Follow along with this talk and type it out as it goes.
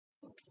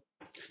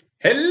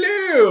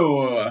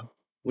Hello!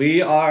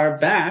 We are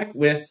back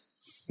with,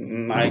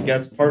 I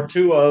guess, part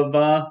 2 of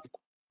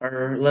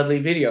our lovely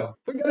video.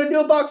 We're gonna do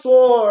a box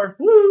war!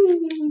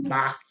 Woo!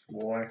 Box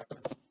war.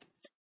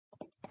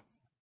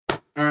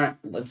 Alright,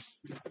 let's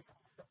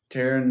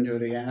tear into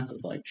the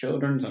asses like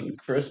children's on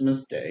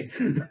Christmas Day.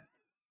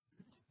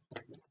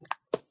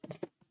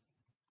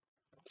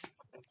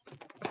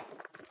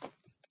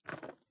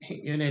 Hey,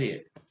 you're an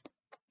idiot.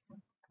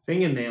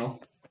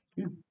 Fingernail.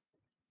 Yeah.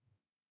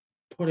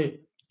 Put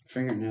it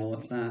Fingernail,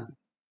 what's that?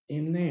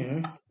 in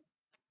there.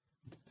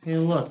 Hey,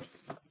 look.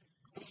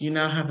 You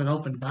now have an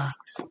open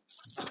box.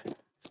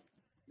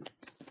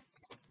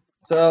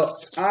 So,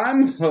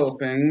 I'm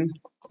hoping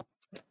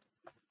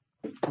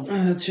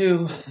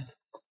to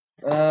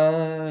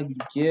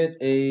get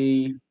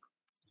a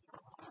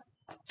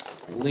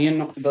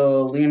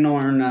the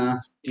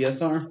Leonore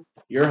DSR.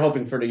 You're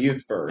hoping for the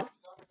Youthberg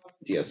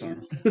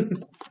DSR.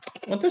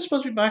 Weren't there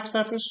supposed to be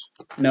backstabbers?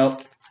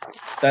 Nope.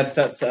 That's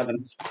set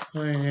 7.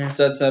 Oh, yeah.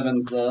 Set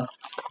 7's the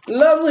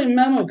lovely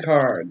memo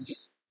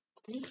cards.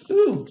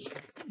 Ooh.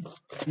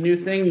 New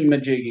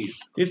thingy-majiggies.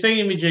 You're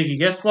thinking me, Jiggy.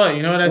 Guess what?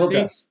 You know what I see?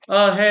 Yes.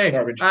 Oh, hey.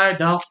 Garbage. I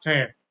don't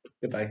care.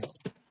 Goodbye.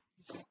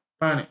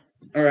 Find it.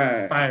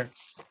 Alright. Fire.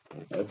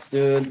 Let's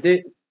do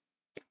it.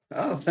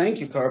 Oh, thank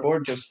you,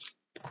 cardboard. Just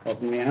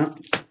helping me out.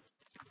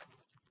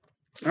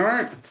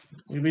 Alright.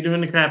 We'll be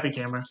doing the crappy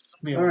camera.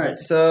 Alright,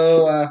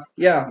 so,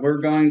 yeah, we're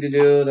going to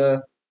do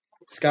the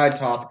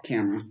skytop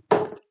camera.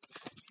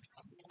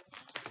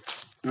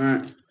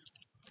 Alright.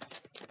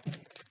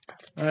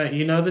 Alright,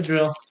 you know the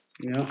drill.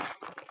 Yep.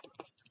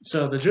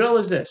 So the drill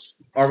is this.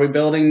 Are we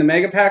building the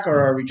mega pack, or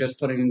are we just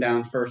putting them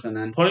down first and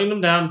then? Putting them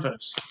down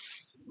first.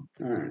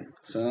 Alright,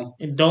 so.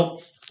 And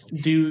don't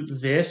do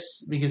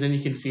this, because then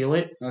you can feel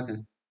it. Okay.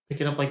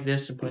 Pick it up like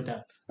this and put it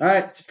down.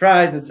 Alright,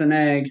 surprise, it's an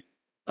egg.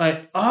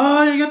 Alright.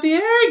 Oh, you got the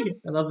egg!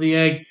 I love the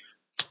egg.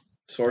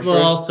 Sorceress.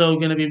 We're also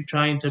going to be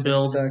trying to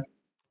build Deck.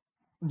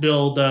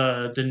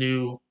 the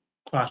new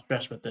cross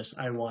dress with this.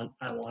 I want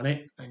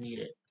it. I need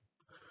it.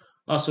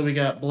 Also, we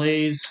got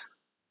Blaze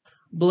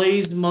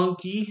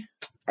Monkey.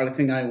 I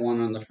think I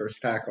won on the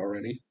first pack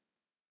already.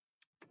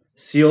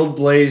 Sealed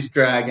Blaze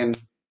Dragon,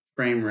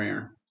 frame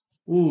rare.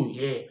 Ooh,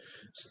 yeah.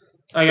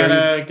 I got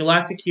a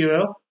Galactic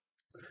Hero.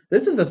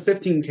 This is a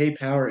 15k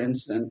power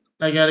instant.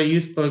 I got a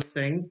Youth Book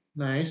thing.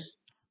 Nice.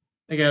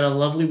 I got a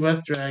Lovely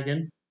Breath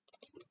Dragon.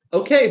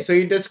 Okay, so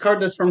you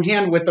discard this from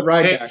hand with the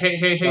ride deck.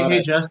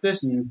 Hey,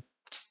 Justice.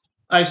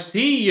 I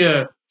see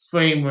your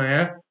frame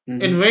rare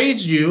and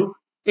raise you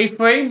a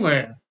frame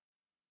rare.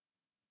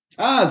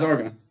 Ah,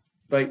 Zorga.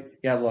 But,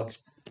 yeah, look.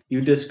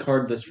 You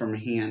discard this from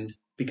hand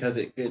because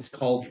it's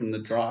called from the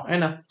drop. I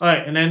know.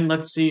 Alright, and then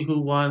let's see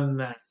who won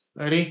that.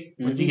 Ready?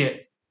 What'd you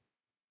get?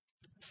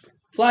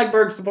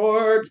 Flagberg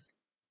support.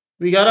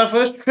 We got our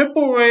first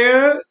triple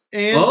rare,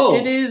 and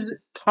it is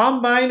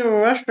Combine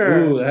Rusher.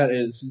 Ooh, that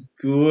is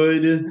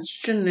good.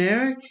 That's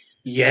generic?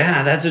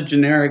 Yeah, that's a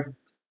generic.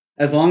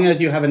 As long as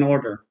you have an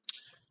order.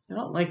 I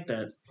don't like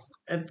that.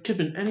 It could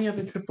have been any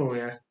other triple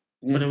rare,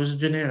 but it was a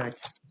generic.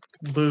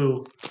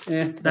 Boo.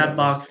 That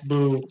box,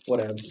 boo.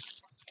 Whatever.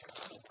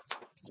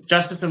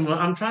 Justice,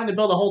 I'm trying to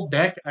build a whole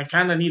deck. I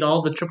kind of need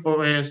all the triple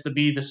rares to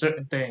be the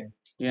certain thing.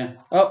 Yeah.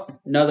 Oh,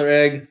 another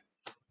egg.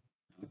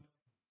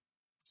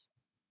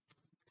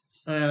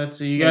 Let's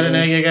see. You got an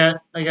egg.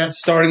 I got.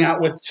 Starting out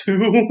with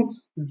 2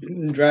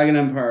 Dragon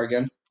Empire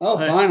again. Oh,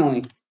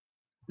 finally.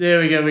 There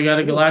we go. We got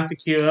a Galactic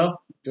Hero.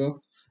 Go.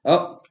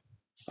 Oh.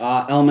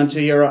 Elemental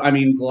Hero. I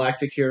mean,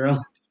 Galactic Hero.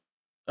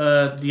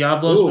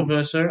 Diablo's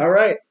Reverser. All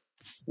right.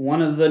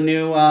 One of the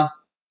new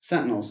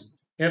Sentinels.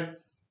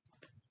 Yep.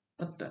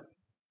 What the?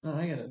 Oh,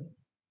 I got it.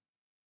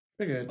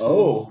 Figure it.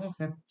 Oh.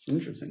 Okay.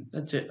 Interesting.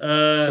 That's it.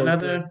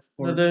 Another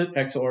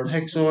Hex Orb.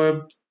 Hex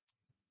Orb.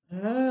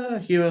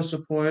 Hero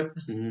support.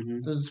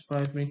 Doesn't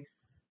surprise me.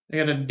 I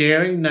got a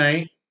Daring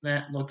Knight.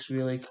 That looks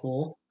really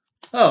cool.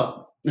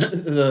 Oh.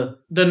 the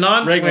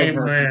non-frame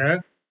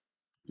rare.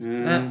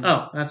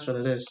 Oh, that's what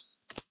it is.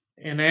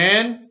 And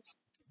then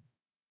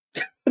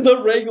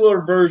the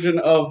regular version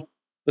of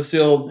the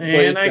sealed.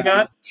 And I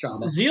got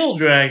Shama. Zeal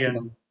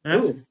Dragon.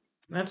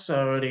 That's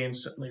already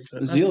instantly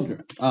good. Zeal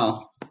Dragon.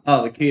 Oh,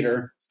 the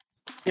Keter.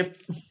 Yep.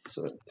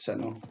 So,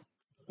 Sentinel.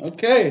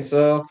 Okay,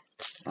 so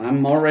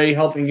I'm already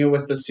helping you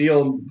with the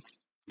sealed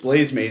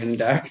Blaze Maiden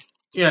deck.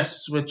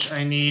 Yes, which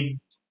I need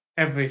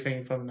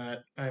everything from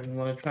that. I'm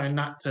going to try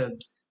not to.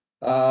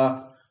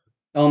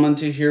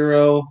 Elemental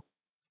Hero,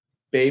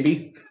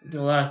 Baby.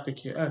 Galactic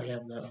Hero. I already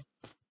have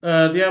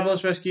that.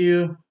 Diablo's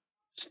Rescue,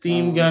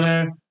 Steam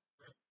Gunner.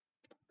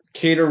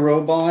 Cater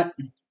Robot.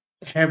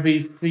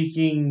 Heavy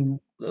freaking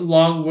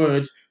long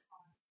words.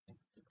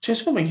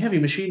 Transforming heavy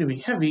machinery.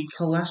 Heavy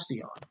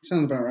Celestion.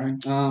 Sounds about right.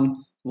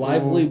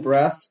 Lively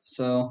Breath.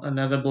 So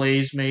another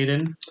Blaze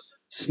Maiden.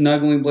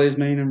 Snuggling Blaze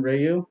Maiden and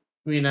Rayu.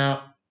 We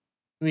now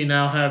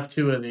have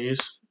 2 of these.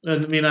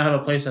 We now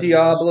have a place on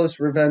Diablos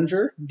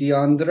Revenger.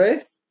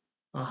 Deandre.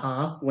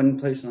 When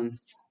place on.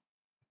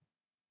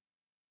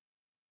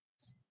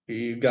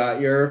 You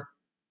got your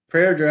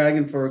Prayer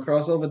Dragon for a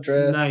crossover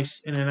dress.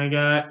 Nice. And then I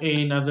got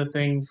another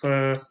thing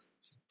for...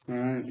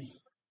 Alright.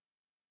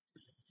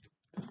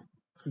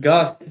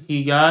 Gust.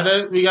 We got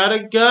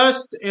a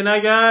Gust, and I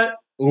got...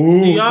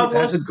 Ooh, Diablo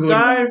that's a good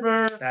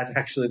Diver. That's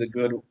actually the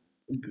good...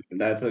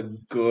 That's a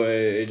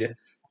good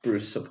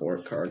Bruce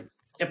support card.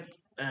 Yep.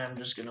 I'm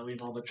just going to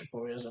leave all the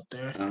triple rares up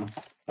there.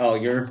 Oh,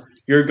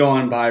 you're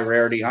going by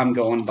rarity. I'm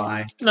going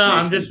by... No,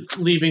 I'm just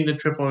leaving the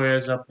triple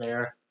rares up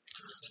there.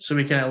 So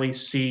we can at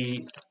least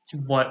see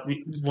what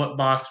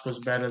box was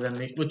better than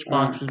which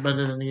box was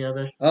better than the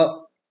other.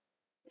 Oh,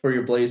 for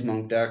your Blaze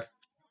Monk deck.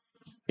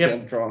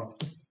 Yep. Draw.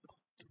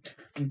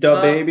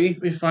 Duh, baby.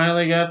 We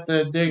finally got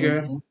the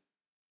Digger.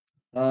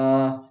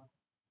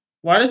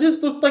 Why does this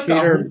look like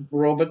a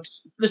robot?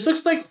 This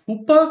looks like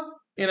Hoopa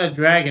and a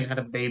dragon had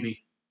a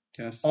baby.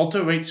 Yes.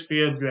 Alter-Rate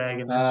Sphere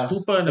Dragon. That's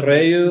Hoopa and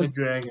a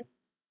dragon.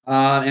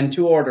 And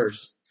 2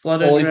 orders.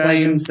 Flooded Holy Dragon.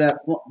 Flames that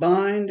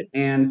bind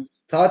and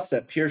Thoughts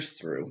that pierce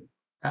through.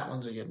 That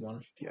one's a good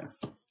one. Yeah.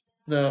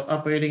 The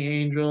Uprating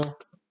Angel.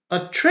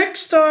 A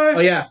Trickstar! Oh,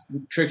 yeah.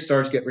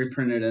 Trickstars get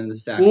reprinted in the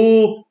stack.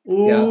 Ooh.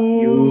 Yeah.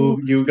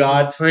 You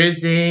got...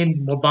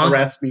 Prison. Bonk.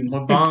 Arrest me.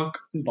 Bonk.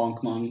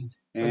 Bonkmon.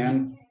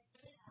 And...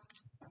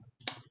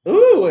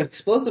 Ooh,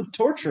 Explosive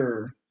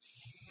Torture.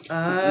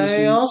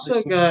 I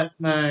also got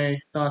my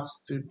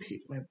thoughts and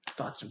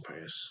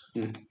prayers.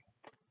 You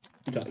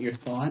got your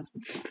thought?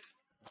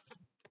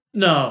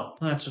 No,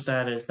 that's what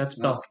that is. That's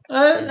Bell.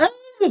 That's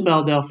the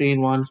Belle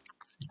Delphine one.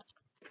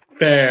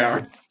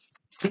 Fair.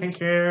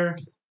 Skincare.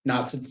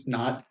 Not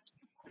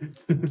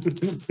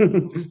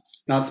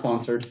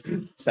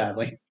sponsored,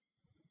 sadly.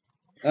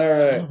 All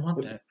right. I don't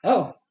want that.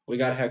 Oh, we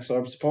got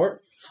Hexorb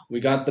support. We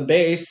got the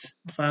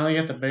base. Finally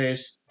got the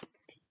base.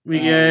 We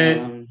get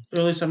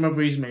Early Summer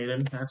Breeze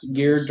Maiden. That's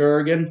Gear nice.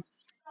 Durgan.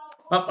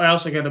 Oh, I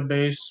also got a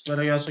base, but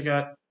I also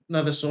got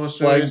another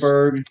Sorceress.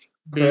 Flagberg.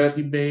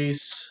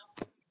 Base.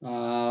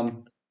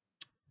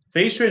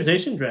 Face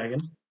Translation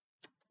Dragon.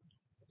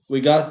 We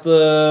got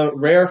the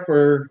rare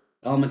for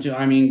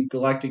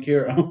Galactic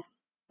Hero.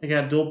 I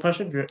got Dual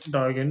Pressure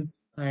Dragon.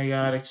 I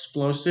got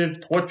Explosive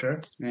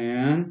Torture.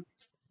 And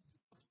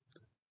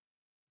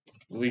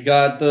we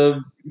got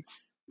the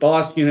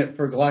boss unit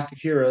for Galactic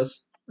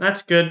Heroes.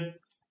 That's good.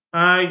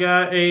 I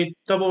got a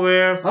double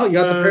rare. Oh, you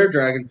got the Prayer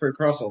Dragon for a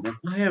crossover.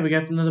 Oh, yeah, we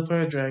got another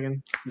Prayer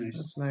Dragon. Nice.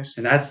 That's nice.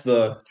 And that's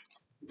the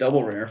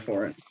double rare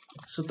for it.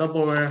 It's a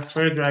double rare.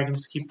 Prayer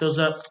Dragons. Keep those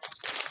up.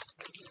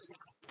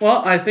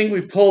 Well, I think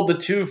we pulled the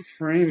 2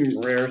 frame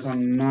rares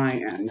on my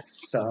end,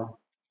 so.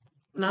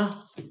 No.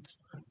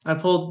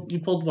 You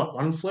pulled what?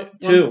 1 flip?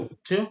 2.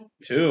 2?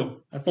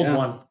 2. I pulled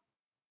 1.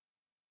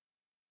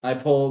 I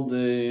pulled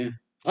the...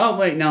 Oh,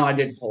 wait, no, I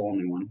did pull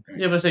only 1.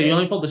 Yeah, but you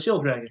only pulled the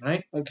Shield Dragon,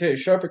 right? Okay,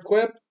 Sharp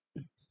Equip.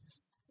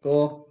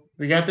 Cool.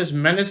 We got this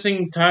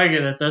menacing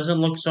tiger that doesn't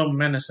look so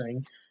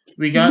menacing.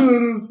 We got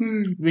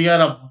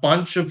a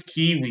bunch of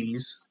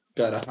Kiwis.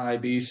 Got a High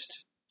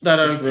Beast. That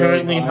are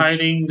currently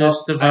hiding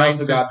this divine I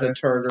also got the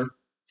Turger.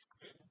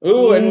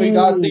 Ooh, and we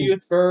got the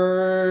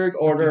Youthberg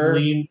Order.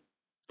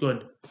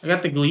 Good. I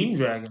got the Gleam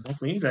Dragon. That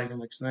Gleam Dragon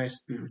looks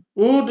nice.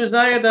 Ooh,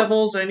 Desire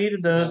Devils. I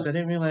needed those. I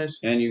didn't realize.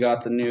 And you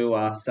got the new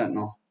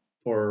Sentinel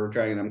for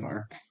Dragon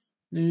Empire.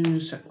 New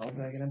Sentinel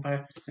Dragon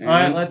Empire.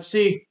 Alright, let's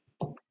see.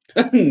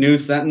 New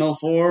Sentinel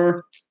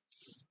for...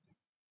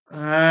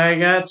 I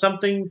got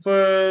something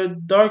for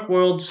Dark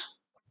Worlds.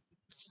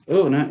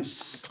 Ooh,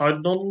 nice.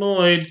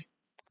 Cardinaloid.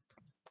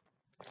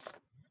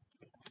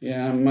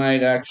 Yeah, I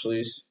might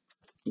actually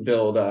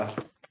build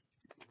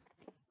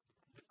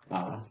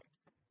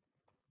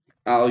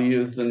I'll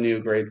use the new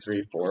grade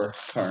 3 for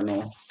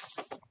Cardinal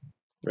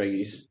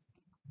Reggies.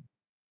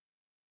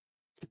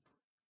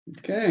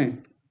 Okay.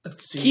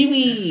 Let's see.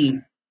 Kiwi!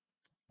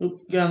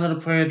 Oop, got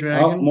another Prayer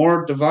Dragon. Oh,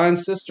 more Divine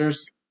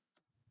Sisters.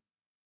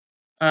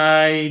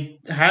 I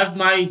have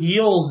my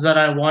heals that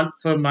I want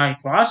for my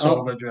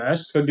crossover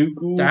dress.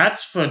 Kaduku.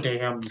 That's for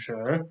damn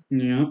sure.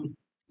 Yeah.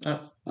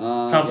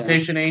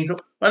 Palpitation Angel.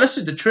 Well, this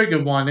is the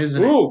trigger one,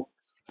 isn't it? Ooh!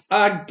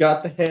 I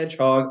got the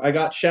Hedgehog. I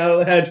got Shadow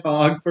the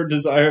Hedgehog for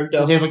Desire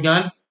Devil. Does he have a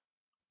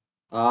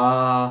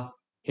gun?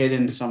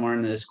 Hidden somewhere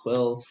in his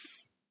quills.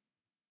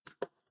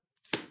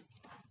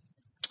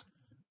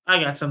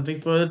 I got something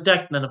for the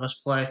deck none of us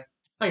play.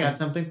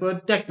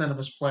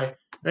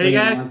 Ready,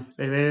 guys?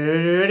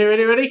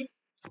 Ready?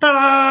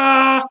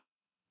 Ta-da!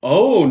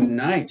 Oh,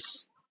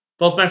 nice.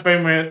 Both my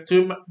frame rares,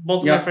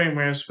 my frame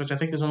rares, which I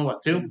think there's only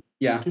what, 2?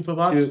 Yeah. 2 per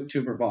box?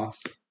 2 per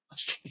box.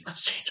 Let's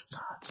change those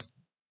odds.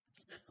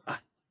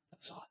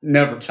 That's odd.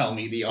 Never tell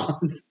me the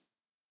odds.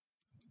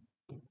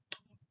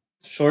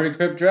 Shorty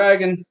Crypt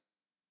Dragon.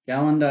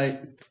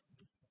 Gallandite.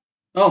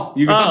 Oh,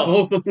 you got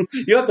both of them.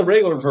 You got the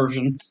regular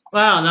version.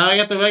 Wow, now I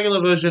got the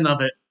regular version of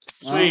it.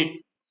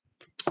 Sweet.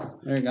 Wow.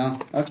 There you go.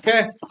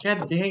 Okay.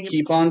 God dang it.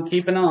 Keep on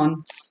keeping on.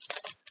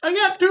 I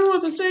got 2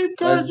 of the same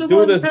cards. Let's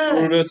do this,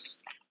 Brutus.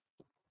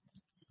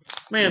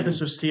 Man, if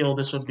this was steel,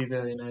 this would be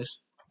very nice.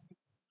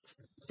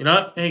 You know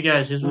what? Hey,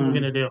 guys, here's what we're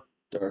going to do.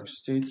 Dark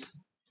States.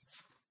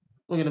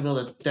 We're going to build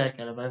a deck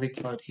out of every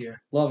card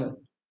here. Love it.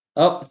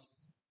 Oh.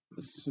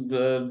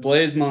 The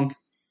Blaze Monk.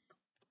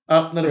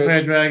 Up, little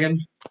fairy dragon.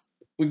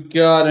 We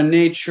got a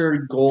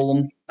Nature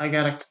Golem. I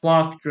got a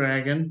Clock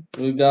Dragon.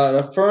 We got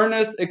a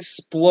Furnace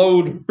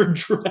Exploder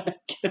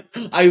Dragon.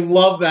 I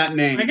love that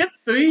name. I get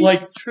 3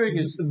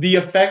 triggers. The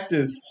effect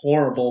is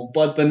horrible,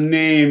 but the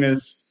name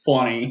is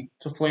funny.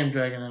 It's a Flame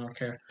Dragon, I don't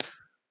care.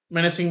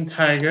 Menacing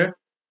Tiger.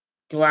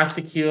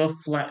 Galactic Hero,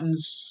 Flattened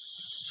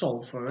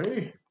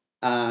Sulfur.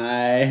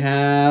 I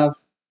have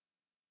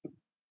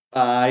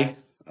a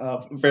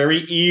very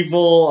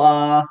evil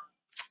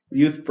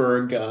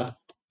Youthberg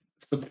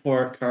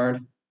support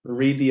card.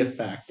 Read the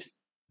effect.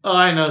 Oh,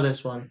 I know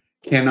this one.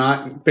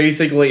 Cannot.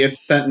 Basically,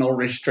 it's Sentinel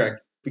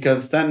Restrict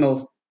because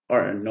Sentinels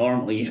are a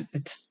normal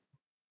unit.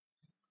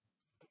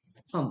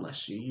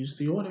 Unless you use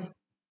the order.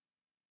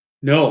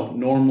 No,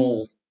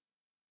 normal.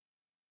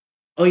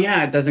 Oh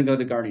yeah, it doesn't go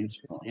to Guardian's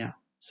Scroll. Yeah.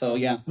 So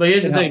yeah. But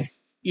here's the thing: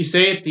 you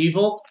say it's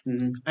evil.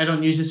 Mm-hmm. I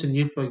don't use this in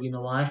Youthberg. You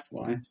know why?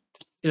 Why?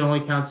 It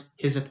only counts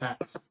his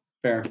attacks.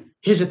 Fair.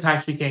 His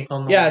attacks you can't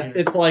call. Yeah,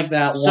 it's like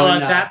that so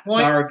one. So at that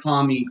point,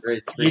 Murakami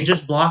grade 3. You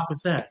just block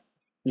with that.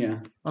 Yeah.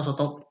 Also,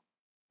 don't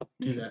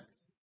do that.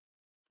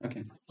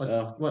 Okay.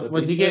 What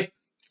did you get?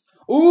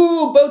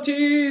 Ooh,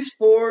 Boaties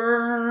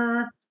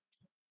for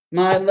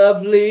my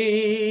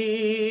lovely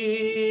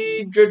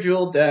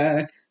Dredgel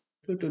deck.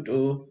 Okay.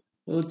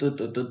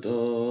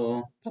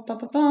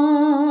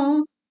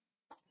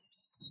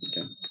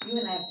 You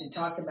and I have to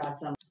talk about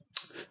something.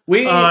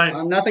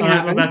 Nothing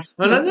happened.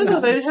 No.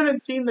 They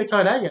haven't seen the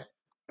card I got.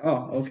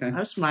 Oh, okay.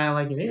 I'm smiling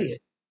like an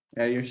idiot.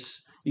 Yeah, you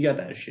got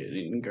that shit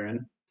eating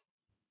grin.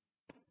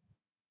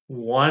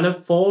 1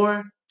 of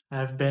 4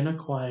 have been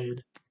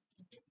acquired.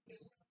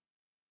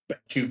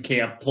 Bet you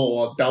can't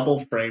pull a double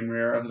frame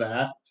rare of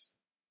that.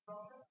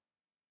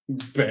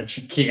 Bet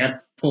you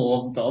can't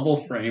pull a double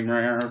frame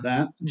rare of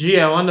that. Gee,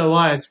 I wonder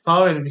why. It's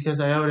probably because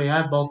I already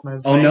have both my.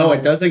 Oh no,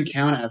 it doesn't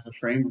count as a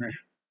frame rare.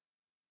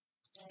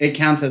 It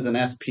counts as an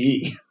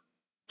SP.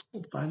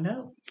 We'll find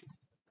out.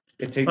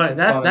 It takes. Alright,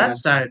 that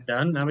side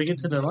done. Now we get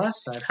to the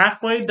last side.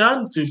 Halfway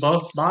done to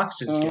both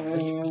boxes.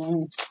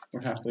 We're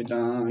halfway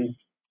done.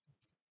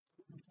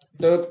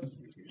 Dope.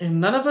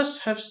 And none of us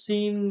have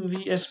seen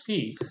the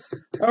SP.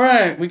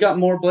 Alright, we got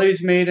more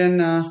Blaze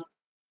Maiden.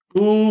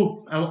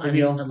 Ooh, I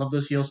love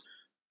those heals.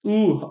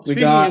 Ooh, we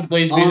got of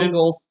Blaze Maiden,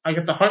 I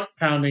got the heart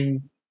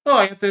pounding. Oh,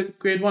 I got the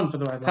grade 1 for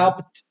the right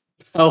line.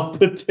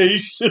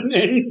 Palpitation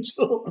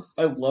Angel.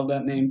 I love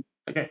that name.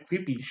 I got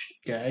creepy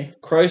guy.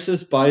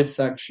 Crisis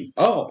Bisection.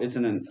 Oh, it's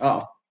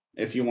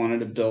if you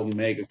wanted to build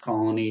Mega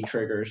Colony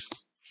triggers.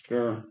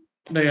 Sure.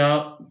 They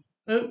are.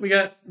 We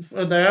got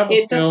Diablo.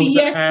 It's a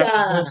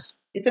fiesta.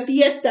 It's a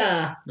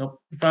fiesta.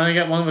 Nope. We finally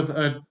got one with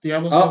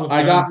Diablo. Oh,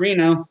 I got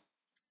Reno.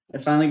 I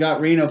finally got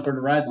Reno for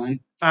the ride line.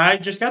 I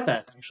just got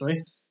that,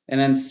 actually. And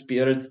then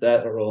Spirits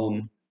that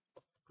roam.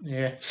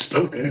 Yeah.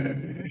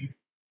 Spooky.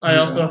 I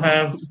also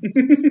have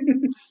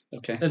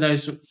okay. a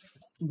nice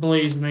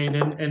Blaze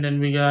Maiden, and then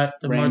we got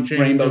the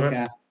Rainbow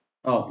Cat.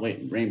 Oh,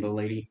 wait, Rainbow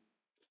Lady.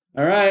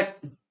 All right.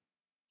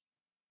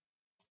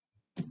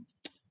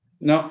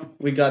 No,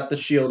 we got the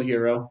Shield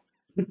Hero.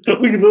 We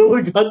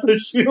literally got the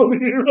Shield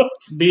Hero.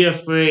 Be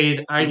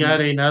afraid, I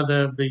got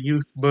another of the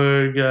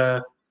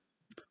Youthberg.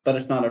 But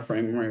it's not a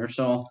frame rare,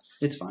 so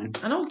it's fine.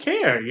 I don't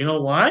care. You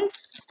know why?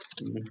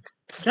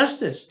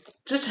 Justice.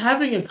 Just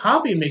having a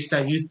copy makes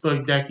that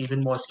Youthberg deck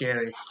even more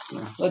scary.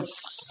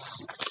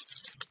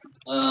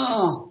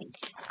 Yeah.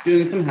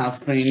 Doing some house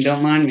cleaning.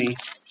 Don't mind me.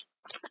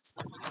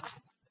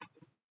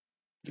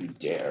 You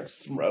dare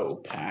throw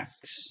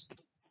packs.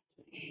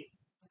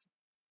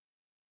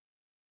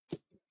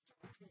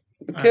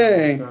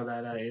 Okay. Throw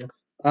that at you.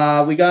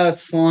 We got a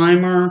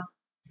Slimer.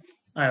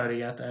 I already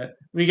got that.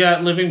 We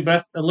got a Living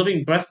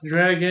Breath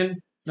Dragon,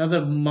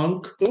 another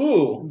Monk.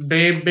 Ooh.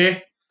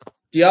 Baby.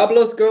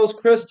 Diablos Girls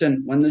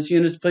Kristen. When this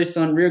unit is placed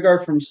on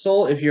rearguard from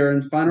Soul, if you're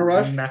in Final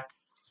Rush,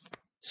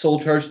 Soul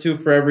charge 2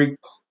 for every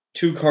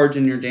 2 cards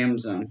in your damn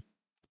zone.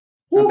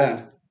 Not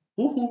bad.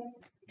 Woohoo.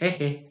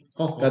 Hey.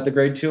 Got the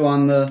grade 2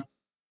 on the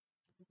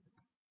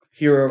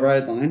Hero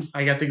ride line.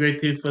 I got the grade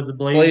 2 for the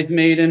Blaze. Blaze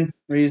Maiden,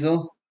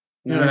 Riesel. Nice.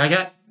 You know what I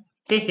got?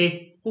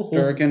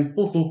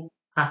 Durkin.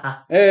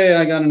 Hey,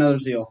 I got another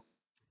Zeal.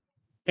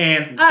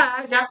 And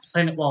I got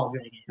Planet Wall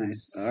Dragon.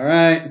 Nice.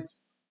 Alright.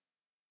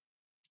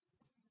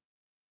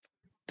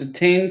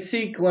 Detain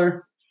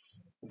Seekler.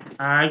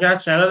 I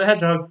got Shadow the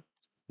Hedgehog.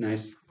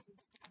 Nice.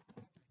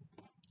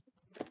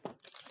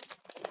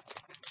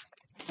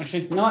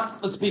 Actually,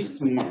 not. Let's be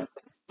smart.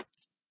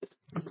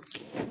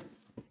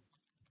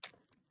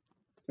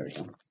 There we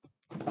go.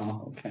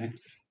 Oh, okay.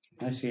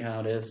 I see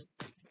how it is.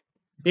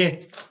 Yeah.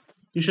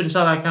 You should have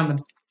saw that coming.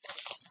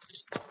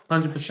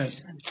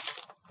 100%.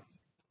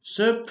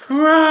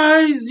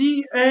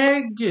 Surprisey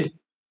egg.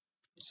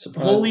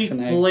 Holy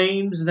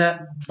flames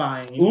that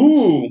bind.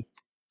 Ooh.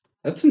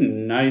 That's a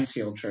nice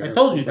heal trigger. I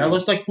told you, that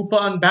looks like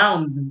Koopa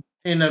Unbound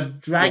in a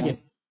dragon.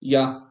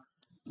 Yeah.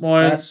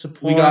 More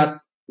support.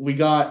 We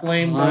got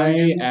flame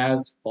high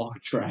as fuck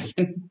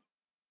dragon.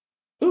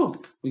 Ooh,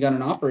 we got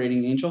an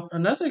operating angel.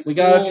 Another we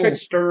got a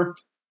trickster.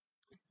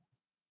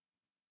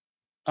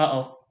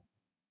 Uh-oh.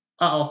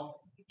 Uh-oh.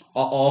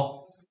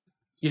 Uh-oh.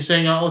 You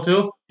saying uh-oh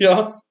too?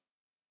 Yeah.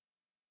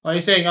 Why are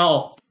you saying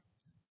uh-oh?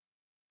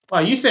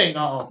 Why are you saying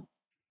uh-oh?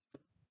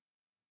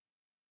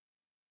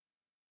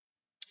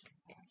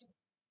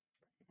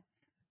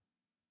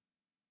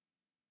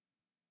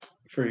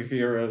 For your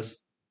heroes.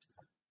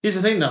 Here's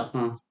the thing, though.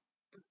 Huh.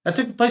 That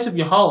took the place of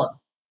your hollow.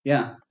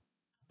 Yeah.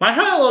 My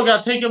hollow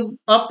got taken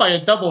up by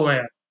a double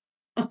rare.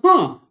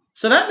 Uh-huh.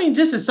 So that means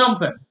this is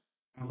something.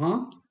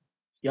 Uh-huh.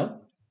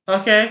 Yep.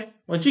 Okay.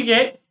 What'd you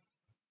get?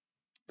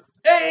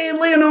 Hey,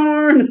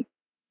 Leonorn!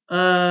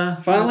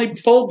 Finally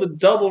pulled the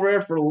double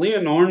rare for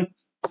Leonorn.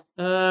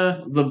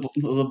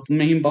 The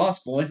main boss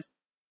boy.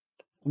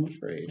 I'm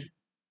afraid.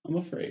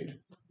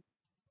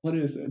 What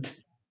is it?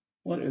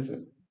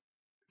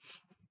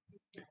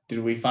 Did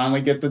we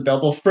finally get the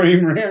double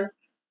frame rare?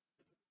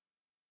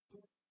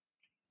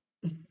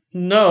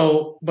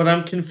 No, but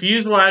I'm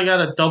confused why I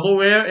got a double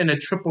rare and a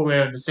triple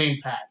rare in the same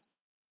pack.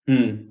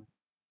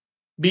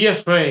 Be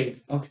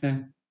afraid. Okay.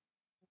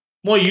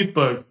 More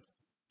Youthbird.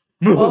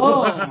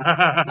 Oh,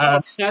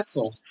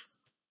 Schnetzel.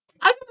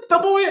 I got a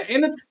double rare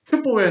and a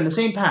triple rare in the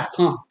same pack.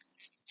 Huh.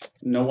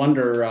 No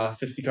wonder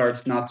 50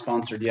 cards not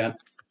sponsored yet.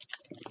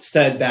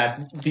 Said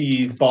that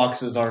these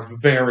boxes are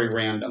very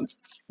random.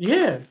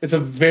 Yeah. It's a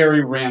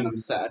very random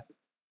set.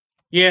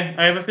 Yeah,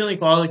 I have a feeling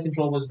quality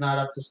control was not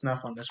up to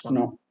snuff on this one.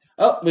 No.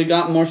 Oh, we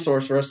got more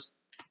Sorceress.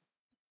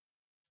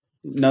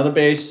 Another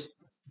base.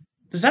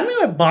 Does that mean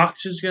my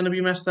box is going to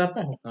be messed up?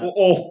 I hope not.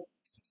 Oh.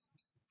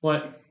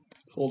 What?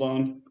 Hold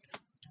on.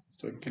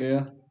 It's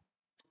okay.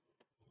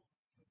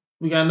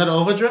 We got another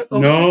overdrive?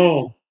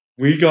 No.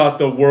 We got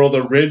the World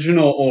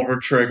Original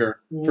Overtrigger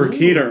for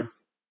Keter.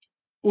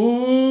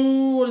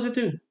 Ooh, what does it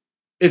do?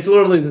 It's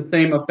literally the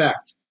same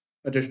effect.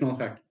 Additional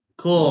effect.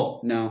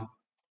 Cool. No.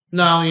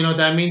 No, you know what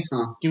that means?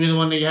 Huh. Give me the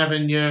one that you have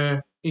in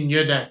your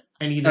deck.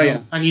 I need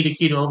a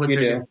key to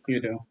overtrigger.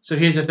 You do. So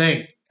here's the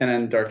thing. And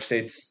then Dark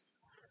States.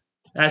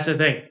 That's the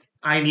thing.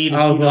 I need a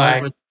key to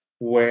overtrigger.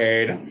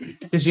 Wait a minute.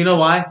 Because you know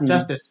why?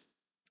 Justice.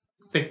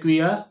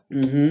 Thickia.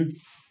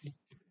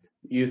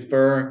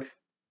 Youthberg.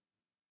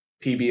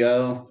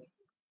 PBO.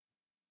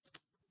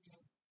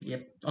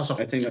 Yep. Also.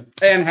 I think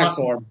and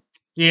Hexorb.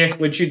 Yeah.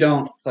 Which you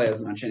don't play as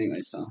much anyway,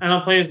 so. I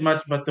don't play as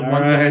much, but the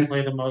ones that I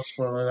play the most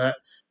for that.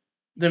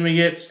 Then we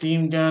get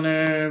Steam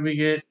Gunner, we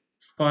get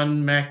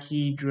Fun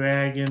Mechie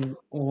Dragon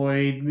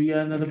Oid, we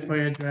got another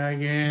player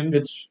dragon.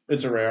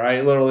 It's a rare.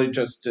 I literally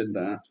just did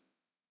that.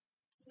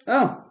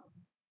 Oh.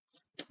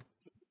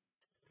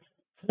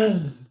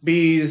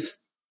 Bees.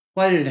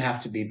 Why did it have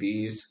to be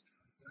bees?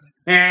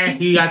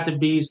 He got the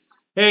bees.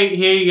 Hey,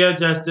 here you go,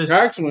 Justice.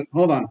 Actually,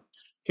 hold on.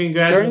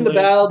 Congratulations. During the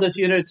battle, this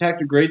unit attacked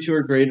a grade 2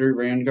 or greater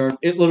Vanguard.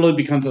 It literally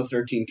becomes a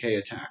 13k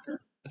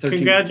attacker.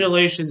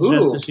 Congratulations,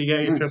 Justice. You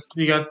got your trip.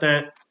 You got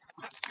that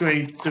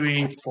grade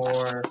 3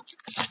 for.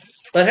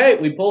 But hey,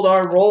 we pulled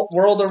our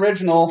World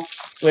Original,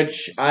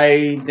 which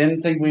I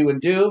didn't think we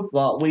would do,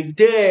 but we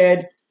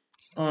did.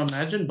 Oh,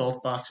 imagine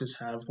both boxes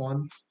have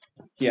one.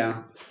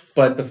 Yeah,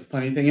 but the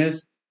funny thing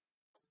is,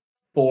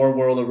 4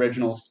 World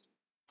Originals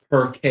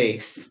per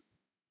case.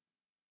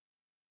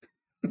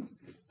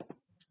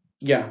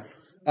 Yeah.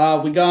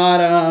 We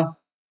got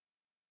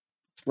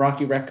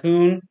Rocky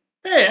Raccoon.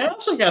 Hey, I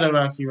also got a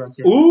Rocky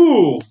Raccoon.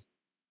 Ooh!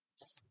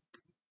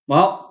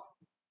 Well,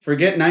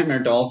 forget Nightmare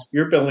Dolls.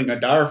 You're building a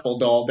Direful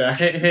Doll deck.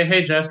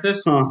 Hey,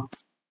 Justice. Huh.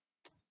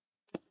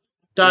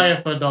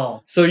 Direful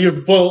Doll. So you're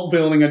both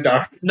building a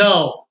Direful.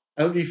 No.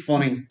 That would be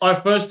funny. Our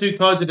first 2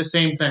 cards are the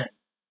same thing.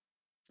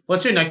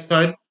 What's your next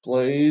card?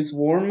 Blaze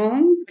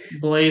Warmonk.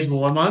 Blaze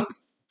Warmonk.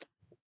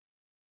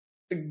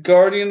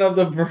 Guardian of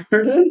the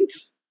Verdant.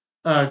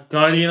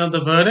 Guardian of the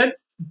Verdant.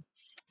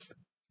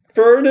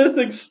 Furnace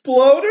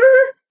Exploder.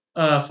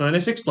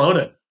 Furnace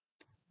Exploder.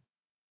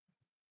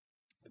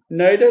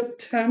 Night of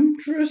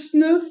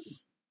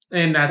Temptressness.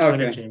 And that's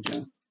when it changes.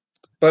 Yeah.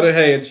 But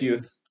hey, it's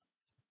youth.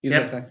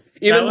 Yep.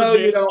 Even though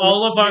you don't.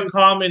 All of our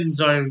commons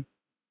are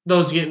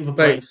those getting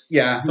replaced.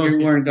 Yeah, you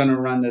weren't going to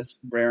run this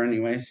rare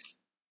anyways.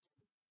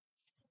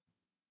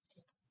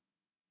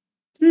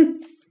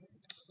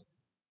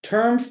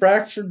 Term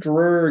Fractured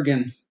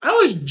Dragon. I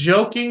was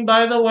joking,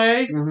 by the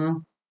way.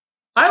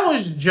 I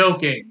was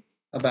joking.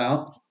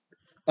 About?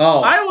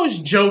 Oh. I was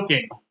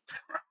joking.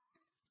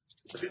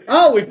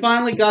 Oh, we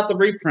finally got the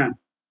reprint.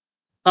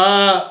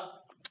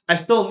 I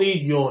still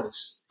need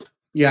yours.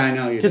 Yeah, I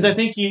know you. Because I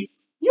think you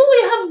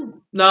only have...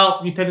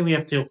 No, you technically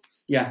have 2.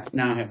 Yeah,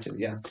 now I have 2,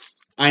 yeah.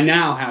 I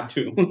now have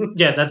 2.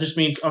 Yeah, that just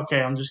means,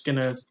 okay, I'm just going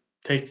to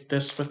take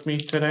this with me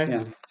today.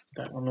 Yeah.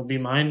 That one will be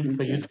mine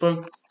for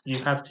Youthbook. You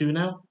have 2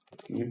 now?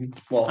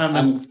 Well,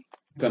 I'm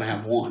going to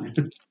have 1.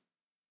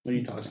 What are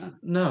you talking about?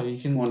 No,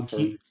 you can... One for...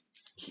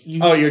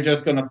 you're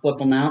just going to flip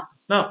them out?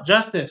 No,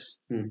 Justice.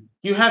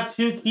 You have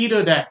 2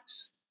 Keto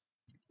decks.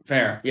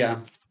 Fair, yeah.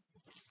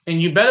 And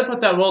you better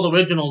put that World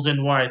Originals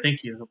in where I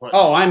think you put.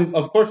 Oh,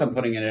 of course I'm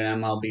putting it in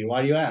MLB.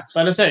 Why do you ask?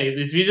 But I say,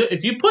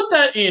 if you put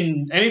that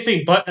in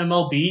anything but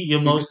MLB,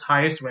 your most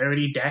highest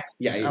rarity deck,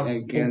 yeah, I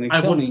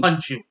would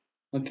punch you.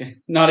 Okay,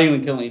 not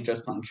even killing you,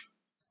 just punch.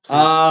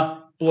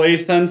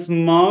 Blaze Sense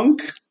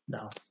Monk.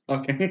 No.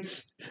 Okay.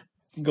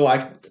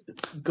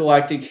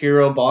 Galactic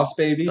Hero Boss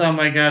Baby. Oh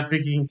my god,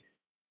 freaking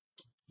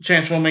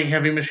Transforming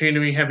Heavy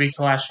Machinery, Heavy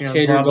Clashing,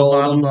 Cater blah, blah,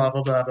 blah, Golem. blah,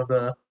 blah, blah,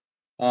 blah,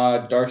 blah.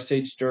 Dark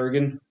Sage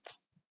Durgan.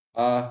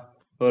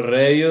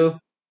 Horeyo.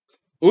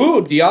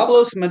 Ooh,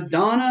 Diablos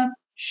Madonna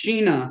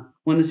Sheena.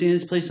 When the scene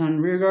is placed on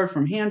rearguard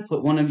from hand,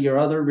 put one of your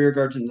other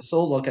rearguards in the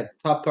soul, look at the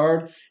top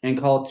card, and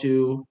call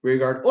to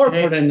rearguard or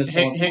put it in the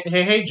soul.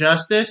 Hey,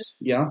 Justice.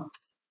 Yeah.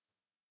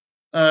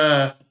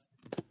 I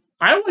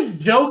was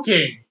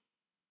joking.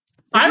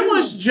 I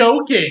was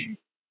joking.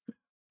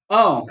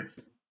 Oh.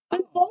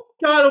 I both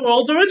got a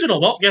World's Original.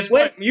 Well, guess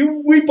what?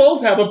 We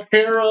both have a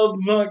pair of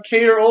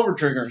Cater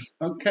Overtriggers.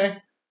 Okay.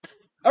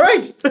 All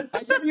right.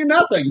 I give you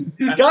nothing.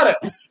 Got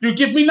it. You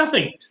give me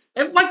nothing.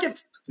 And like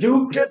it.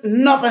 You get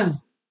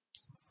nothing.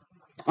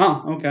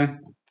 Oh, okay.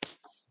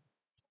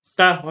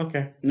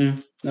 Okay. Yeah,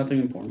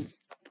 nothing important.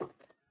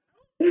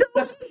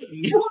 The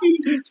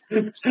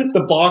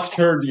box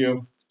heard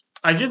you.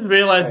 I just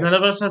realized none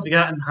of us have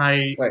gotten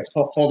high. Wait,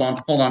 hold on.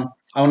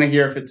 I want to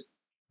hear if it's...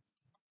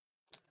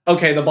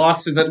 Okay, the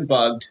box isn't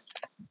bugged.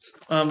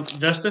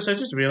 Justice, I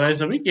just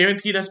realized, are we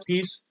guaranteed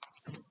SPs?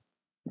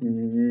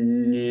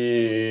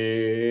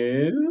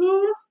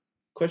 No.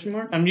 Question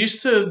mark? I'm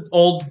used to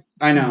old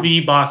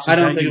V boxes I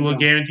don't that you were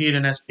guaranteed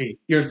an SP.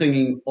 You're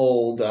thinking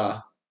old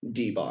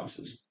D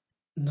boxes.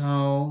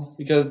 No.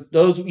 Because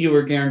those you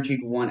were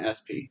guaranteed 1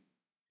 SP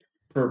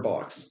per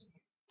box.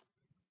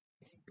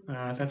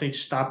 I thought they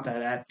stopped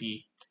that at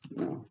D.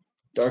 No.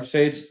 Dark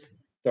States,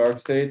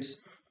 Brantugate,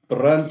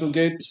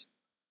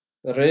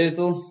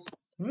 Razel,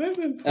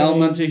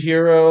 Elemental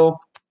Hero,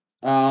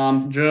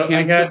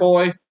 Hamster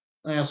Boy.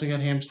 I also got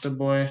Hamster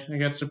Boy. I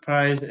got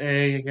Surprise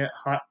A. I got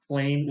Hot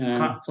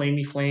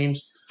Flamey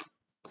Flames,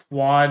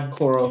 Quad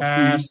Coral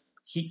Cast,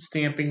 Heat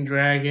Stamping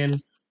Dragon.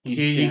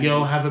 Here you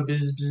go. Have a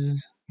bzz.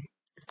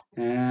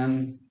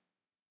 And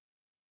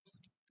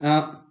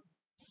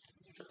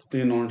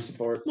Leonora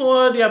support.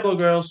 More Diablo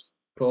girls.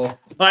 Cool. All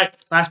right,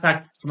 last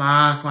pack. Come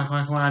on. Come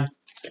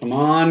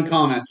on,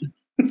 comment.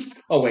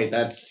 Oh wait,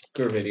 that's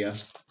good video.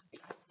 This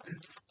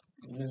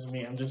is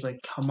me. I'm just like,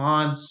 come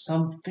on,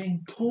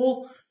 something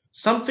cool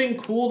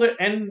to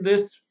end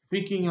this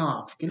freaking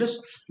off. Get us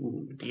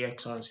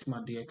DXRs. Come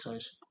on,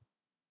 DXRs.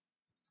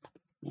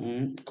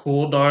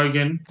 Cool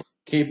Dargan.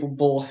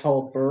 Capable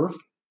Helper.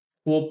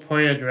 Cool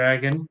Prayer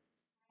Dragon.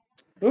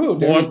 Ooh,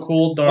 more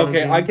cool Dargan.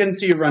 Okay, I can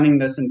see you running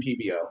this in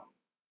PBO.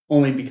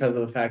 Only because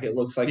of the fact it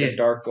looks like a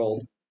dark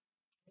gold.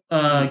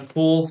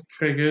 Cool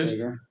triggers.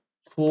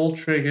 Cool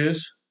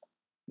triggers.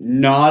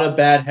 Not a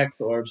bad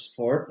Hexorb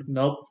support.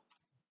 Nope.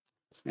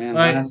 And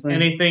lastly,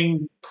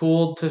 anything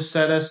cool to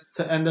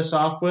end us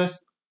off with?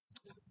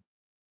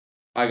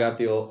 I got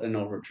an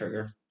over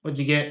trigger. What'd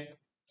you get?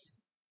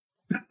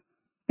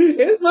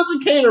 It was a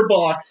Cater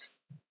box.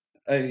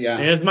 Yeah.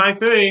 There's my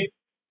 3.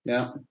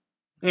 Yeah.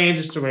 And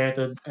just a rare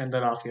to end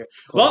it off here.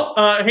 Cool.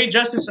 Well, hey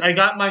Justice, I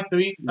got my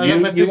 3.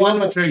 You won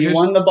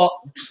the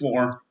box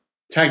war,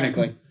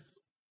 technically.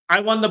 I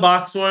won the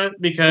box war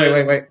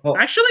because wait.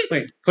 Actually,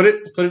 Put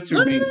it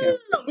to main camp.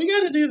 No, we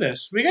gotta do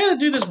this. We gotta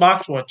do this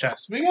box war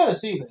chest. We gotta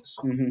see this.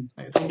 Mm-hmm.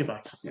 Take it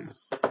back. Yeah.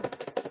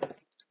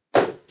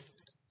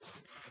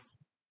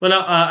 But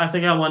no, I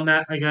think I won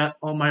that. I got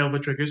all my over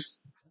triggers.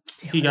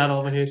 He got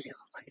all of his.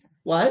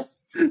 What?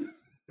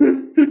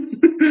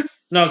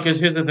 No, because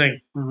here's the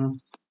thing. Mm-hmm.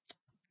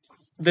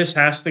 This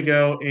has to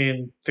go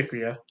in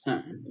Thicria.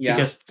 Yeah.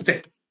 Because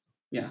thick.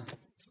 Yeah.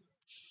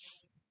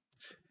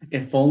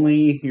 If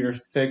only your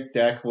thick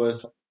deck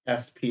was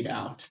SP'd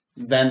out,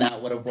 then that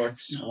would have worked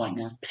so much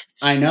more.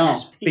 I know,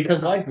 because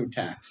waifu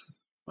tax.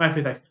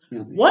 Waifu tax. Yeah.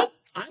 What?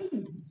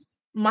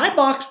 My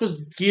box was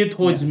geared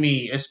towards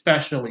me,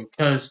 especially,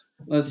 because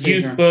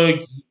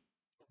Youthberg,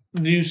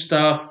 new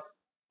stuff,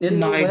 in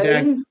my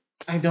deck.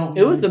 I don't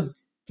know. It was a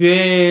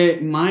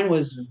big... Mine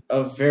was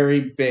a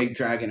very big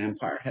Dragon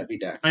Empire heavy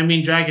deck. I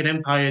mean, Dragon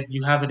Empire,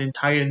 you have an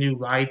entire new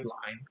ride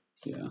line.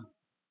 Yeah.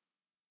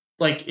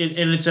 Like, and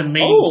it's a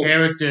main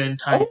character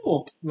entire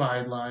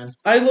ride line.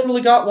 I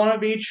literally got one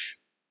of each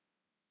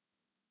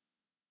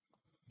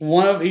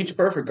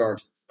perfect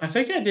guard. I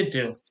think I did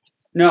too.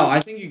 No, I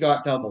think you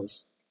got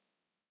doubles.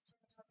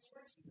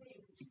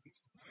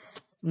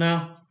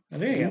 No, I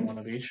think I got one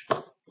of each.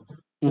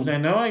 Because I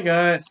know I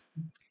got...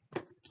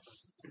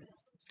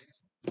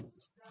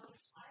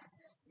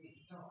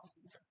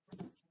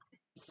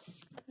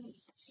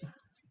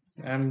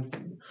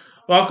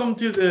 welcome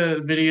to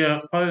the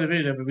video, part of the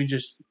video where we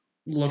just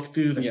look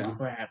through the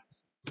crap.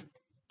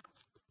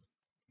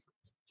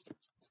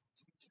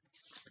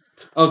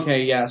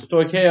 Okay, yeah,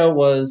 Stoikea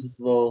was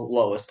the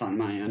lowest on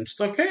my end.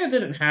 Stoikea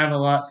didn't have a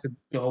lot to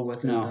go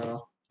with it,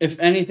 though. If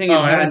anything,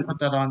 I had to put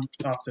that off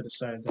to the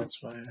side.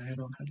 That's why I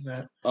don't have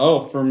that.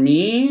 Oh, for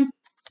me,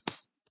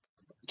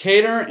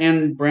 Cater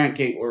and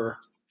Brantgate were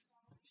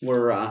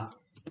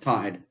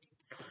tied.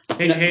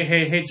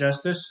 Hey,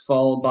 Justice.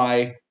 Followed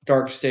by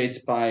Dark States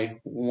by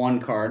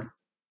 1 card.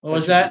 What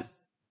was that?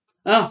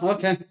 Oh,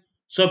 okay.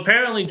 So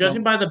apparently,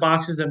 judging by the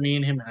boxes that me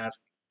and him have,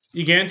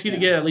 You guarantee to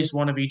get at least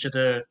one of each of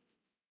the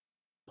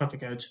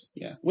perfect codes.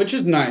 Yeah, which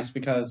is nice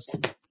because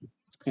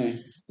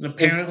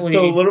apparently,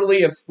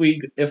 literally,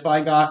 if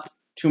I got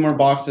 2 more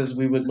boxes,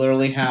 we would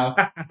literally have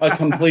a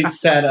complete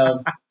set of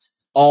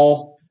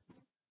all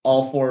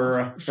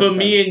 4. For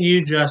me and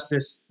you,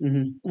 Justice,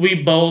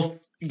 we both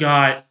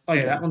got. Oh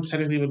yeah, that one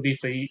technically would be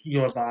for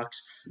your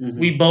box.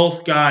 We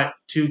both got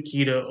 2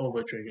 Kita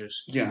over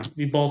triggers. Yeah,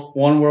 we both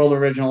 1 World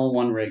Original,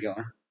 1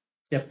 regular.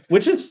 Yep.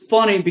 Which is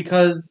funny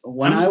because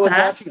when I was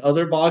watching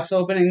other box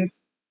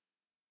openings,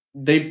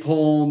 they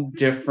pull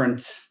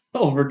different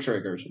over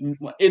triggers.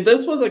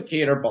 This was a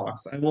Cater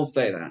box, I will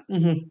say that.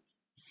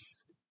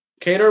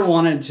 Cater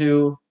wanted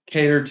to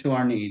cater to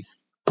our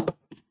needs.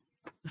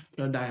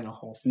 Go die in a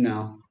hole.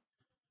 No.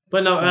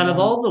 But no, out of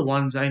all the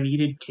ones, I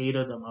needed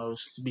Cater the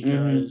most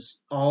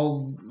because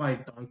all my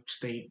Dark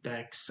State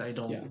decks, I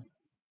don't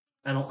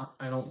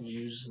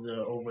use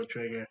the over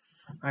trigger.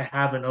 I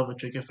have an over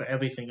trigger for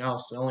everything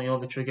else. The only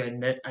over trigger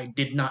I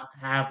did not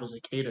have was a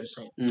Cater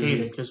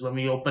because when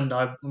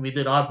we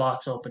did our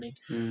box opening,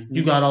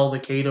 you got all the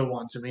Cater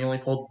ones, and we only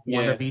pulled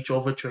one of each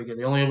over trigger.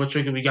 The only over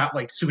trigger we got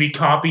like 3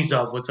 copies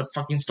of was the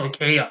fucking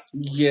Stoicheia.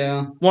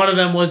 Yeah. One of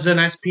them was an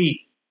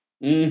SP.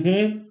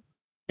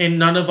 And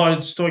none of our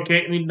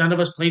none of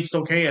us played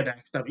Stoicheia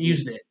decks that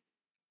used it.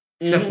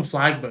 Except for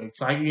Flagberg.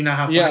 You now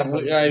have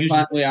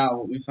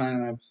Flagberg. We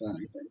finally have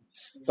Flagberg.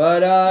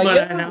 But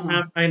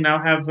I now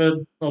have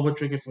an over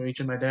trigger for each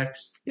of my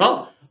decks.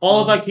 Yeah.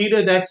 All of our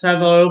Kita decks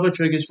have over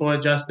triggers for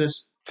it,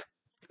 Justice.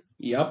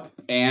 Yep.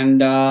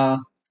 And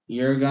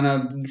you're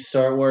gonna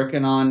start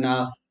working on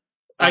the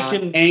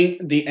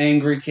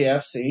Angry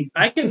KFC.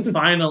 I can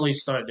finally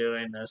start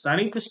doing this. I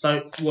need to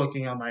start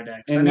working on my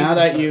decks. And now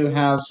that you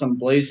have some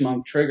Blaze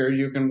Monk triggers,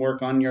 you can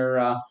work on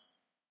your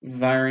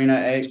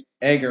Varina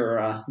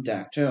Egger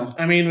deck too.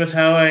 I mean, with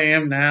how I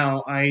am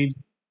now, I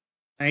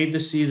need to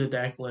see the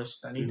deck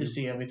list. I need to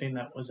see everything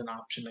that was an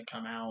option to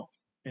come out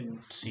and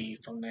see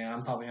from there.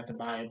 I'm probably have to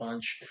buy a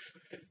bunch.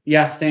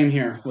 Yeah, same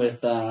here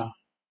with the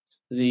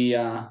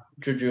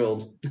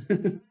Drajuled.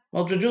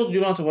 Well, Drajuled you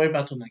don't have to worry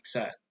about till next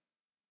set.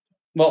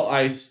 Well,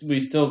 we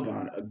still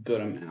got a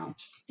good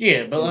amount.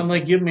 Yeah, but I'm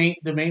like the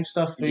main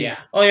stuff. Oh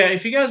yeah,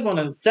 if you guys want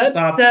to set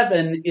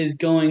 7 is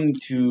going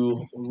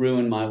to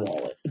ruin my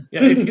wallet.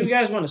 Yeah, if you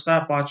guys want to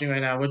stop watching right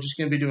now, we're just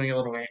gonna be doing a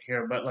little rant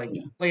here. But like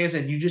I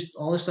said,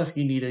 all the stuff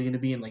you need are gonna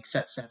be in like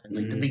set 7,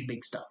 like the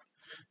big stuff.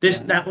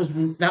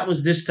 That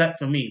was this set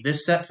for me.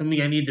 This set for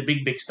me, I need the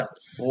big stuff.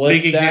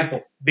 Big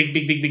example.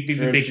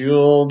 Big.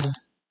 Jeweled.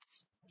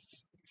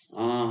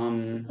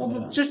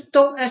 Well, just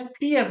don't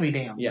SP every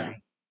damn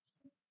thing.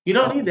 You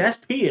don't need the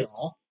SP at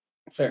all.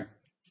 Fair,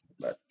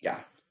 but yeah.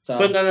 So,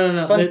 but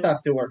no. Fun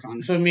stuff to work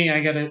on. For me, I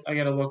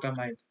gotta work on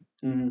my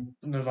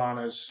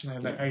Nirvanas.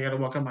 I gotta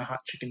work on my hot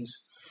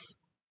chickens.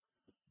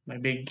 My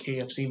big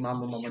KFC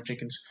mama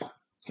chickens. It's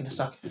gonna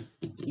suck.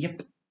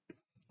 Yep.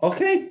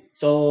 Okay.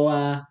 So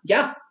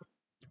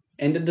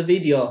end of the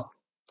video.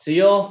 See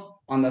you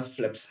on the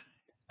flip side.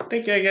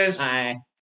 Take care, guys. Bye.